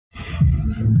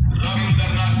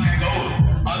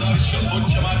आदर्श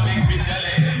उच्च माध्यमिक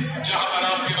विद्यालय, जहां पर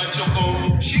आपके बच्चों को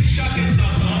शिक्षा के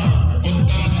साथ साथ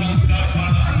उत्तम संस्कार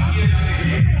प्रदान किए जाते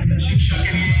हैं। शिक्षा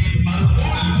के लिए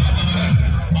अनुकूल वातावरण,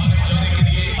 आने जाने के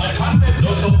लिए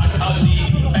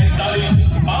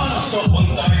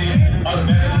 98-288-45-539 और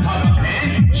व्यवस्थापक हैं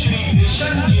श्री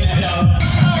किशन जी नेहरा।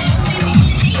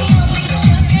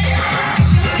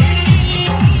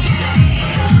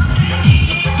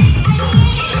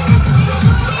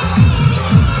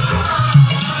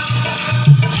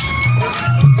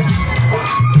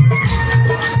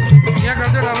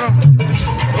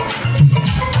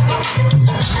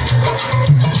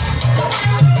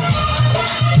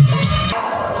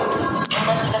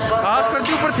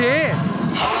 ऊपर थे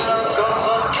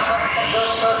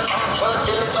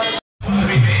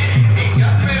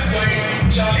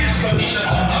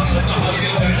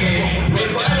हासिल करके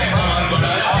विद्यालय का मान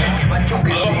बढ़ाया है।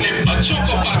 अपने बच्चों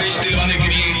को प्रवेश दिलवाने के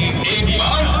लिए एक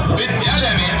बार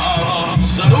विद्यालय में आप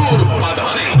जरूर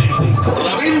पधारें।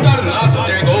 रविंद्रनाथ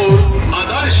टैगोर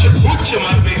आदर्श उच्च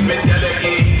माध्यमिक विद्यालय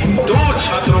के 2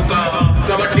 छात्रों का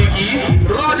कबड्डी की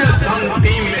राजस्थान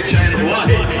टीम में चयन हुआ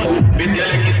है।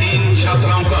 विद्यालय की 3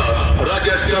 छात्राओं का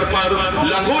राज्य स्तर पर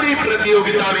लंगोटी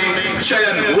प्रतियोगिता में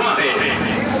चयन हुआ है।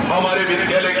 हमारे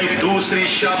विद्यालय की दूसरी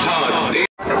शाखा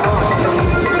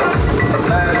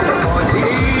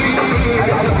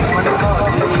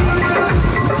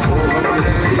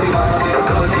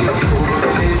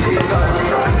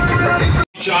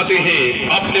चाहते हैं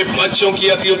अपने बच्चों की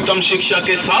अति उत्तम शिक्षा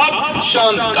के साथ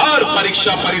शानदार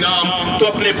परीक्षा परिणाम, तो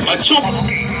अपने बच्चों का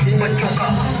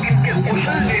इसके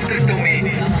कुशल नेतृत्व में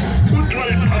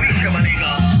उज्जवल भविष्य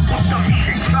बनेगा, उत्तम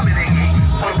शिक्षा मिलेगी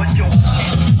और बच्चों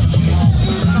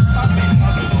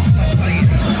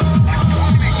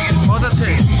बहुत अच्छे।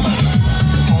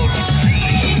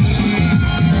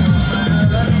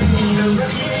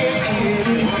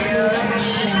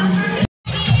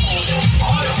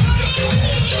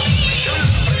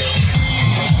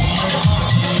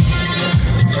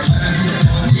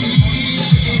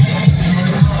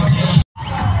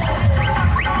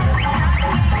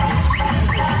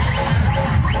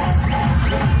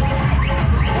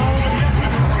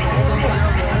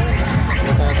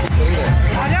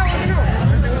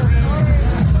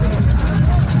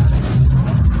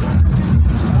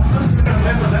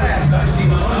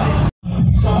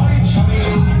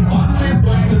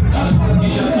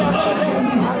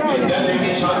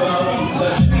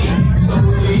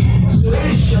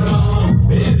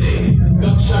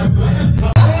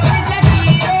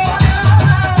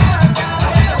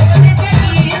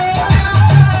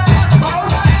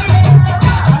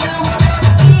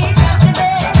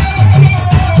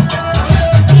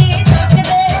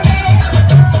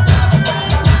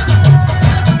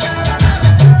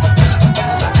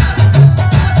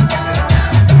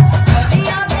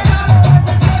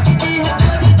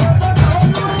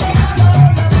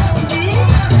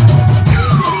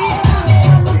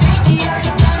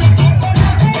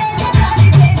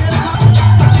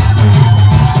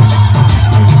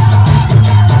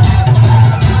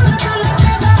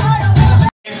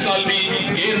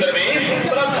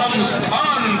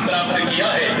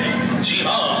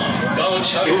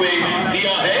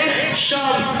 दिया है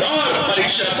शानदार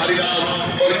परीक्षा परिणाम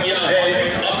और किया है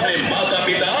अपने माता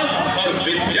पिता और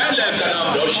विद्यालय का नाम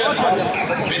रोशन।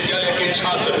 विद्यालय के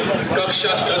छात्र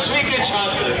कक्षा 10वीं के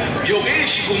छात्र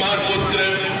योगेश कुमार पुत्र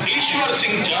ईश्वर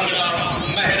सिंह जांगड़ा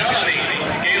महराणा ने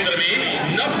केंद्र में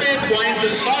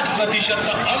 90.60%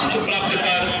 अंक प्राप्त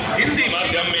कर हिंदी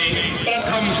माध्यम में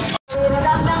प्रथम स्थान।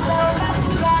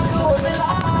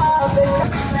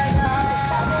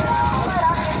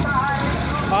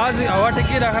 आज हवा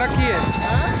टिक्की रख रखी है,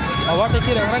 हवा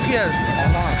टिक्की रख रखी है।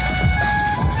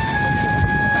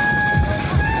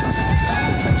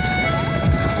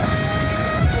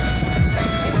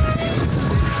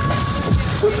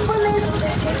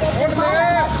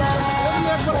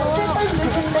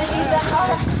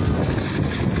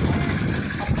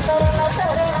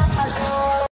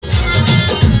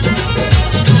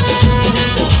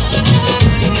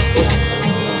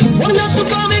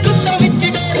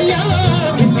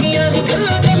 मिठिया निकल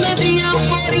नदियां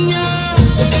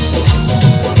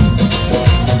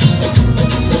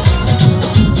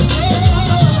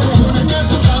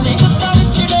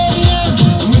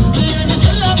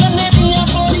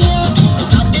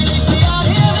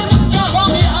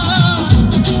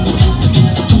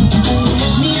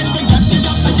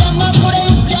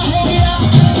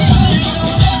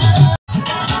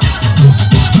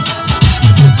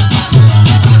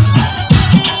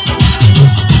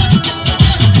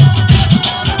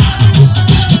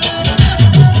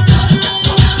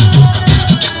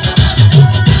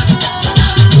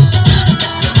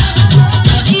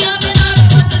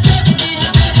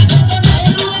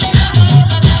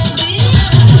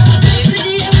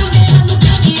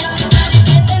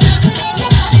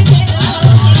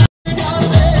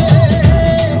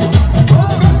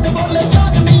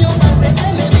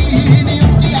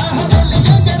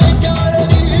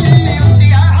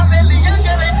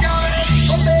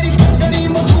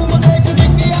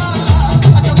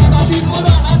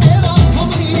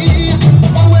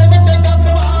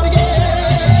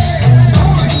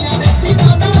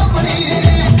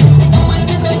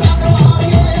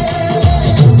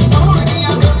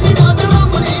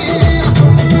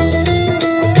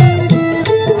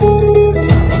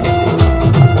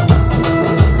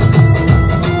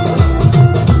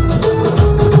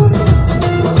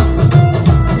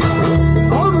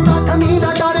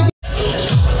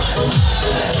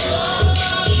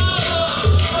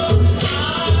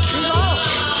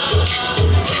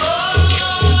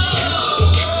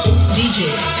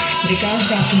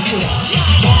अनुशासन पूरा।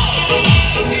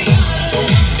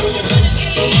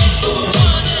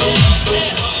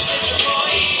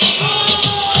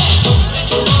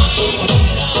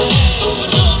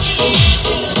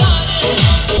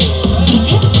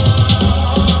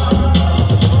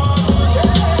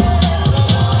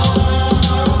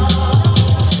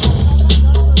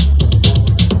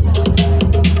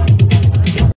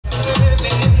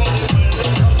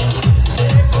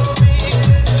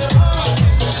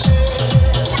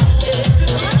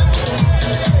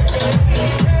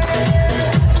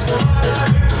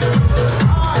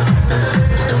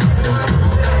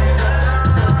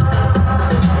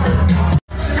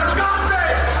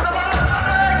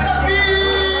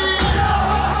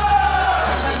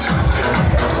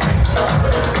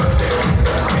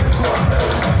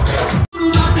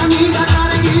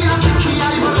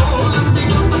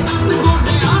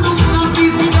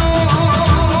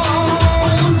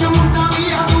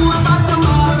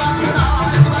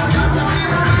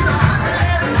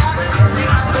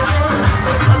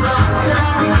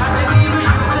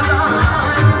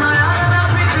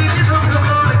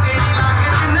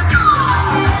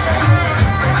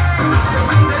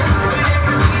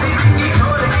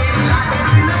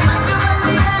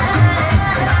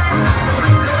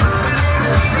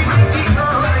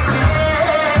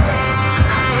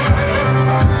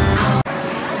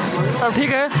 सब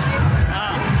ठीक है।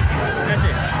 हाँ कैसे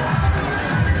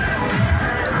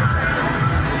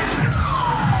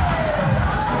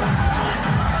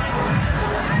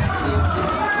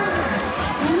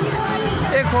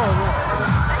एक हो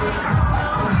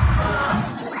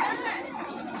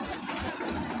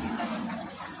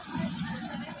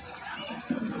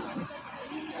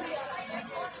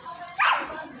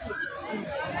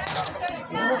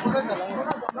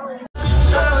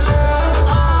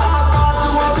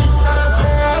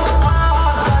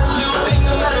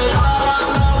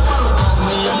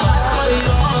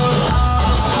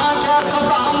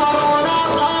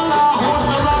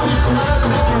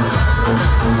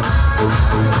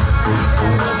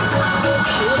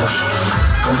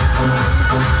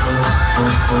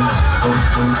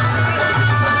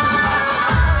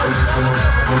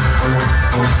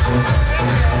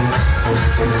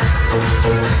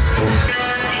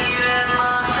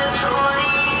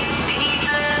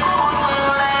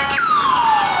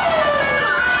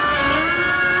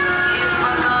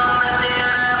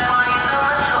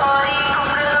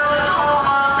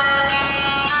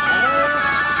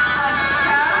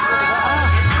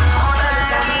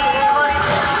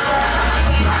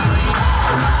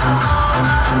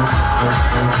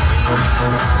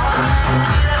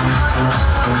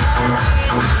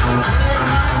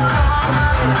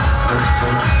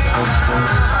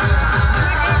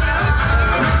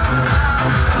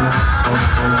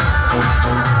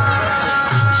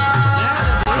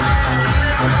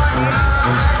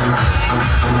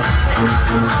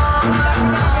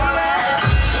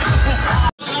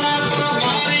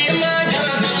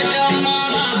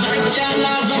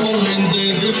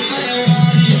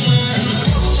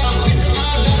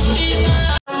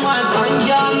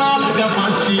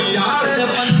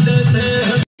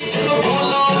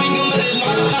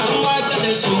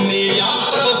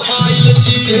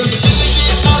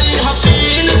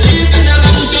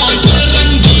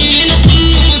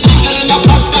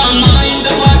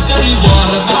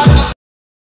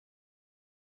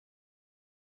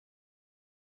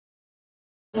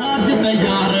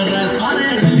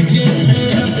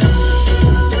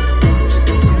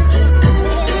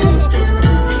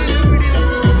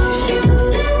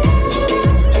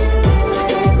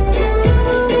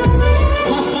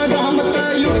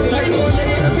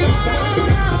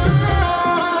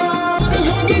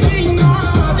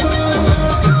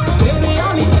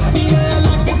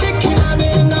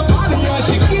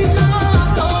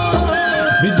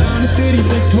तेरी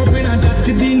देखो बिना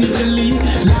जचदी नहीं चली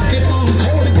लाके तो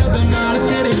थोड़ जद नाल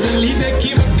तेरे चली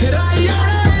देखी वखरा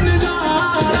यार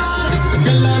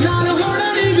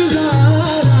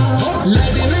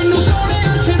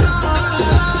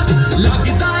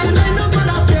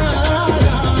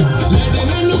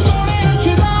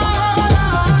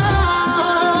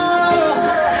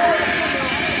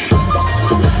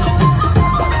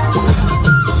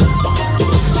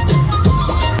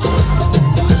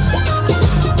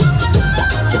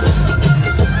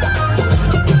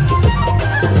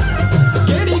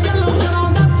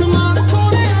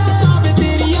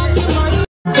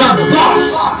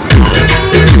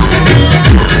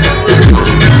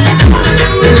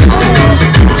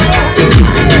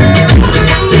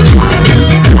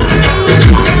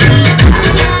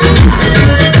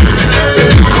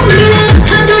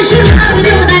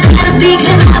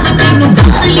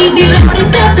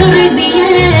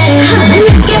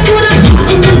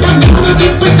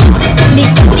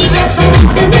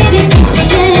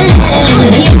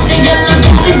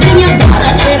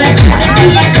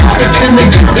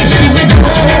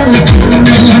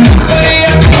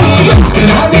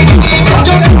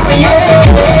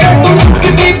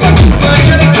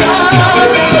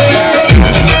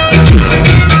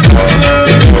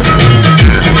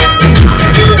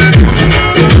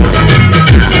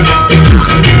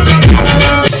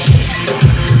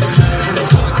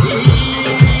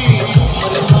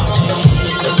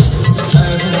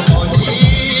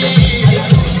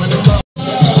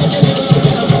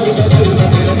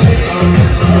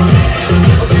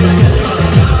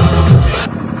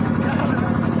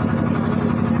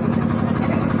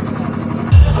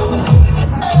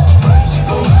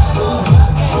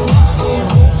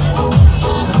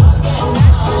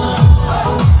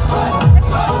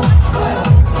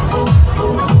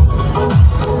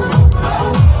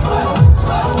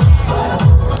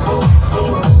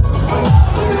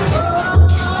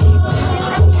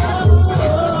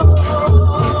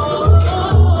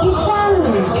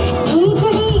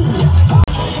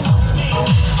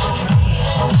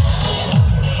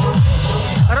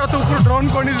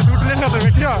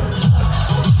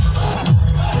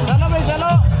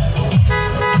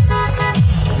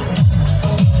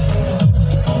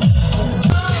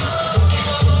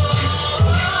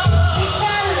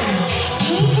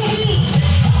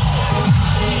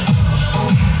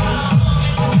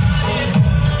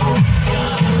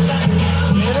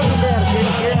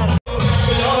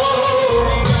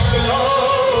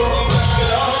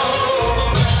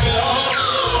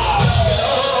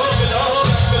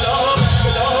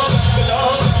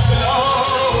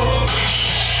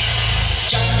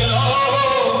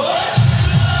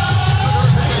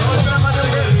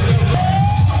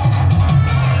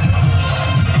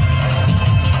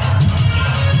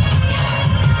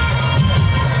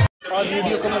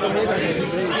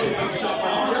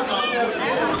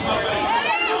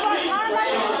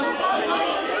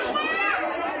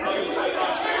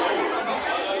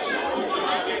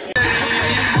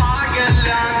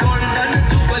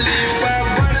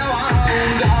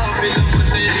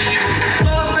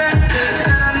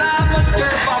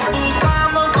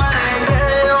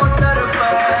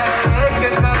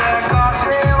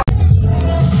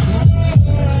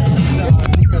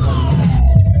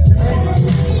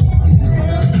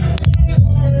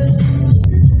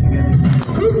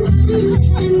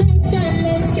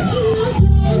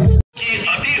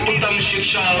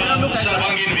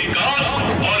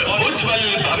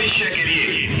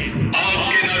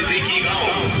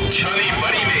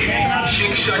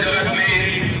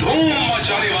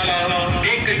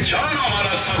जाना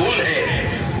माना स्कूल है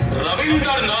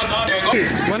रविंद्रनाथ टैगोर।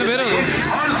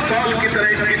 हर साल की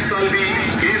तरह इस साल भी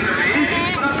केंद्र में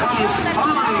प्रथम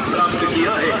स्थान प्राप्त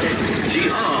किया है। जी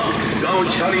हाँ, गांव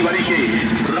छानी के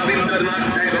रविंद्रनाथ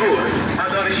टैगोर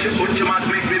आदर्श उच्च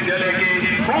माध्यमिक विद्यालय के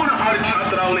होनहार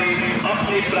छात्राओं ने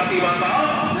अपनी प्रतिभा का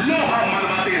लोहा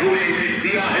मनवाते हुए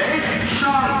दिया है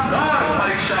शानदार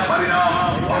परीक्षा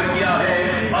परिणाम और किया है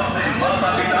अपने माता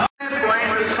पिता